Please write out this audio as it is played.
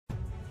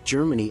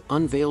Germany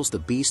unveils the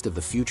beast of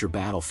the future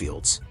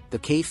battlefields, the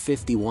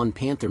KF51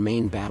 Panther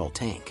main battle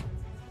tank.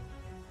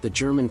 The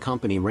German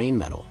company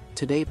Rheinmetall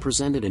today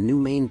presented a new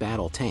main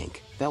battle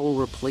tank that will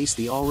replace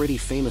the already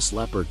famous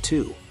Leopard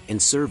 2, in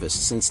service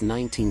since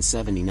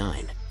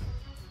 1979.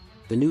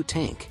 The new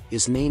tank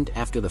is named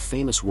after the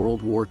famous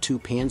World War II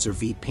Panzer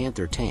V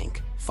Panther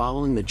tank,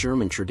 following the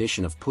German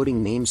tradition of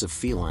putting names of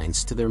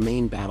felines to their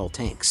main battle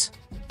tanks.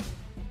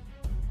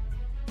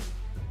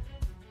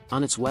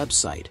 On its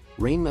website,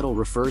 Rheinmetall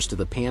refers to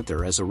the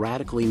Panther as a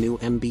radically new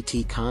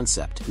MBT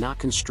concept not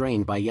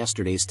constrained by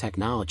yesterday's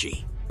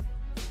technology.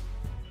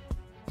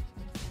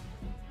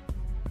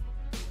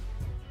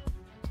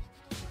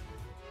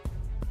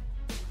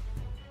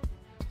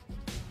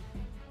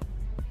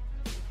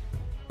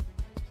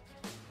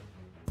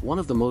 One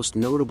of the most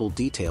notable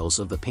details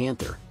of the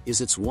Panther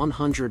is its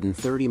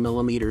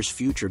 130mm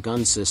Future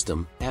Gun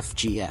System,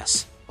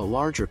 FGS, a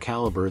larger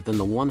caliber than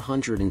the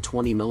 120mm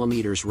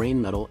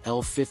Rheinmetall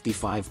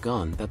L55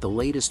 gun that the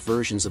latest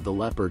versions of the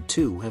Leopard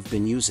 2 have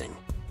been using.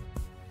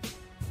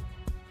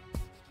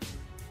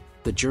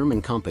 The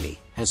German company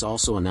has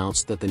also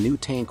announced that the new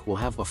tank will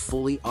have a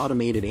fully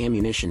automated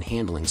ammunition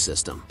handling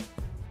system.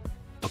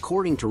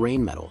 According to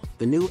Rheinmetall,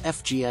 the new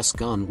FGS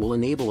gun will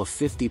enable a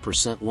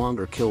 50%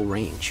 longer kill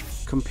range,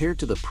 compared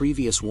to the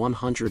previous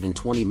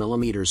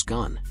 120mm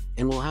gun,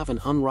 and will have an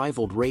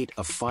unrivaled rate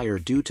of fire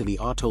due to the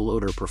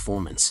autoloader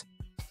performance.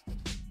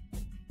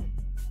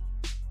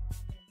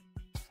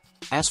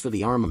 As for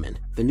the armament,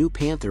 the new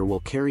Panther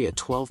will carry a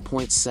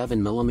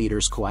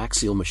 12.7mm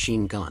coaxial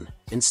machine gun,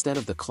 instead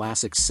of the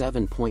classic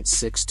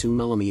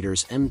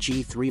 7.62mm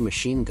MG3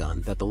 machine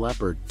gun that the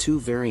Leopard 2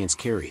 variants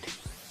carried.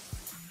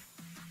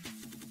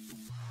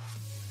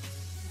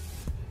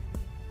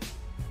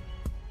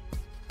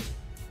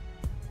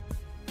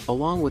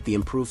 Along with the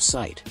improved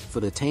sight for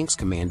the tank's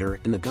commander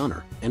and the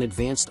gunner, an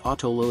advanced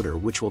autoloader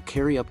which will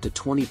carry up to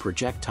 20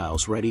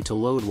 projectiles ready to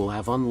load will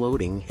have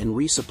unloading and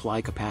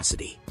resupply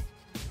capacity.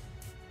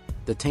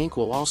 The tank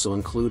will also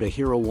include a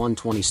Hero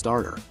 120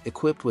 starter,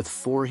 equipped with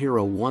 4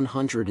 Hero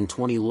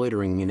 120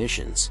 loitering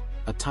munitions,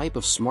 a type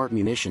of smart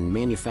munition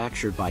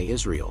manufactured by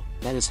Israel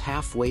that is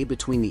halfway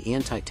between the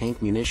anti-tank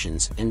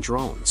munitions and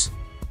drones.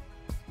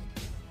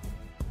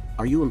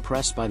 Are you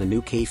impressed by the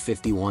new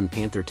KF51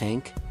 Panther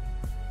tank?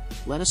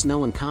 Let us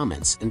know in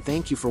comments, and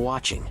thank you for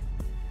watching.